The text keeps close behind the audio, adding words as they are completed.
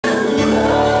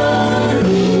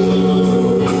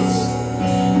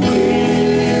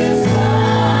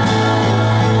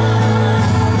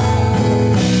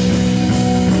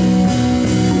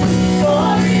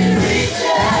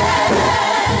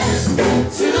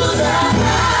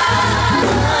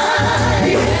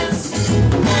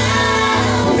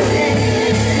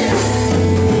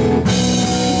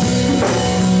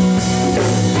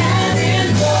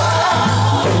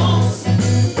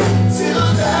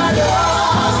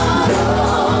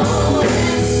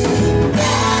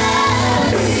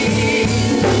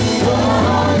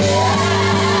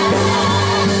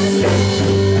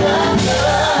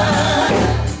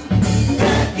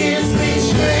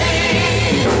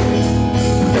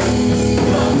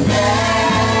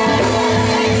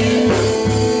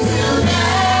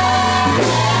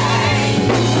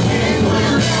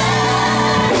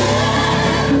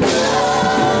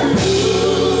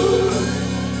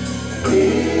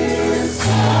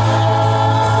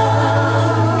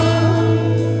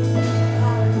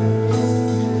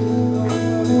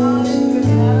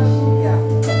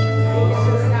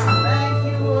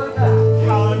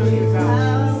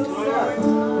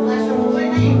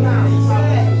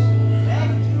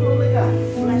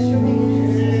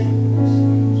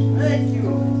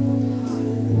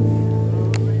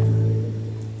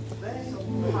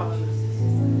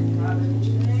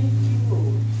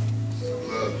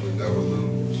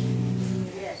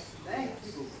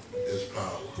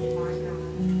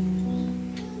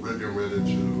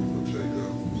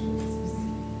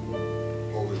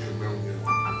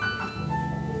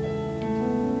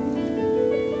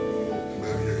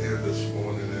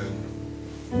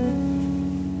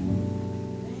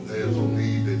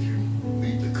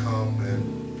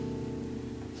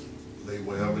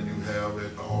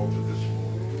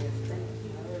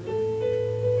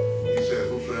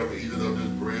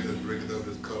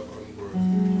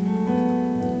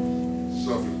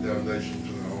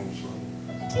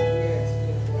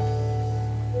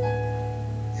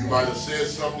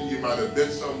Something, you might have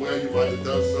been somewhere, you might have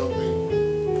done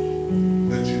something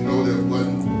that you know that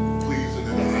wasn't pleasing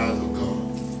in the eyes of God.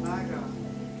 My God.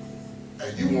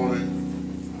 And you want to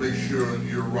make sure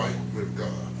you're right with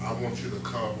God. I want you to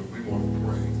come and we want to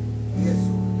pray. Yes,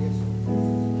 Lord. Yes,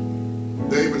 Lord.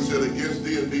 David said, against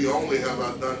thee and thee only have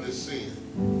I done this sin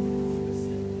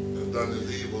and done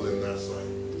this evil in thy sight.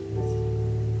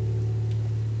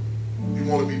 You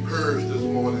want to be purged this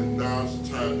morning, now's the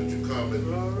time that you come and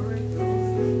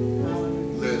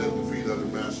lay it at the feet of the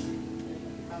Master.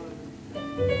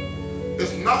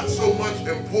 It's not so much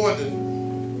important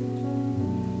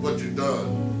what you've done.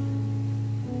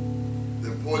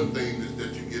 The important thing is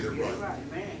that you get it right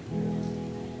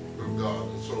with God.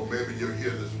 And so maybe you're here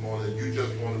this morning, you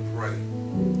just want to pray.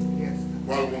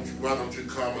 Why don't you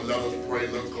come and let us pray?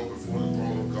 Let's go before the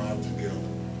throne of God together.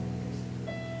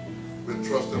 We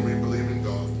trust and we believe in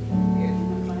God.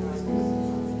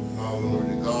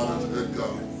 Hallelujah. God is a good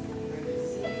God.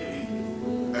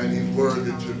 And he's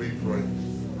worthy to be praised.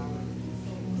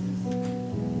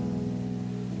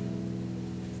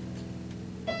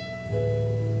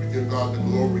 We give God the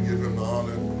glory, we give him the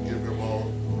honor, we give him all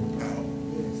the power.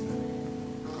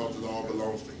 Because it all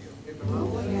belongs to him.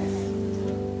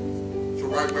 So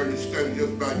right where you're standing,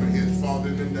 just bow your heads, Father,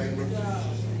 in the name of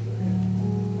Jesus.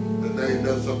 The name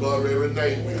that's above every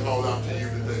name, we call out to you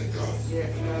today, God.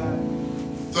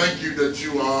 Thank you that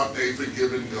you are a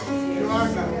forgiving God. You are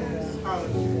God.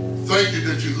 Thank you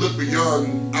that you look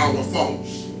beyond our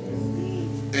faults,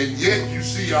 and yet you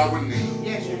see our need.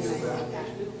 Yes, you do, God.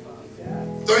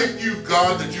 Thank you,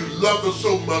 God, that you love us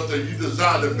so much that you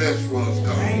desire the best for us,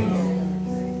 God.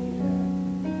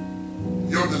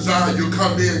 Your desire, you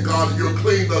come in, God, and you'll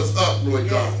clean us up, Lord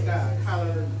God. Yes, God.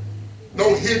 Hallelujah.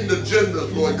 No hidden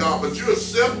agendas, Lord God, but you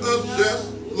accept us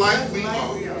just like we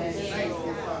are.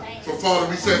 So, Father,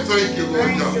 we say thank you,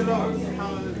 Lord God.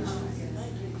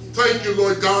 Thank you,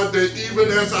 Lord God, that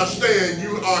even as I stand,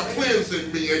 you are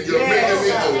cleansing me and you're making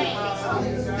me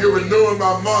whole. You're renewing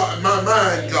my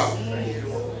mind, God.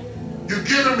 You're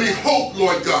giving me hope,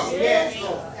 Lord God.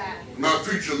 My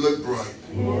future look bright.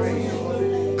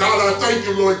 God, I thank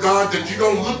you, Lord God, that you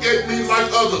don't look at me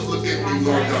like others look at me,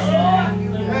 Lord God.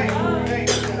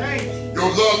 Your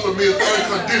love for me is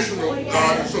unconditional,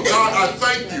 God. And so, God, I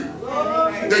thank you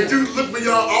that you look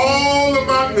beyond all of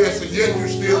my mess and yet you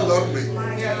still love me.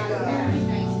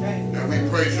 And we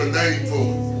praise your name for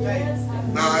it.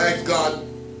 Now I ask God,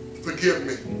 forgive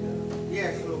me.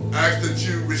 I ask that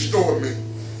you restore me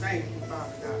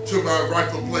to my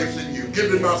rightful place in you.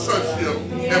 Give me my sonship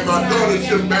and my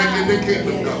daughtership back in the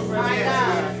kingdom, God.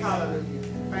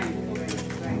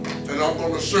 And I'm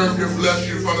going to serve you and bless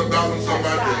you for the balance of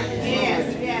my day.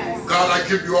 God, I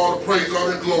give you all the praise,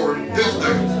 honor, and glory this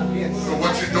day for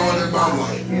what you're doing in my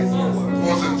life.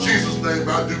 For in Jesus' name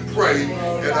I do pray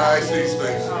and I ask these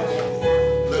things.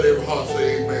 Let every heart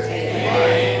say amen.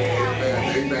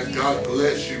 Amen. Amen. God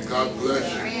bless you. God bless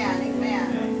you.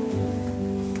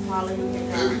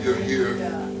 Maybe you're here.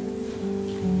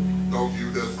 Those of you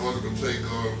that's going to take the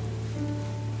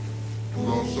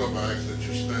Lord's Supper, I ask that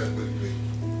you stand with me.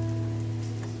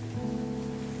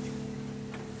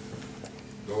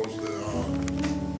 Those that are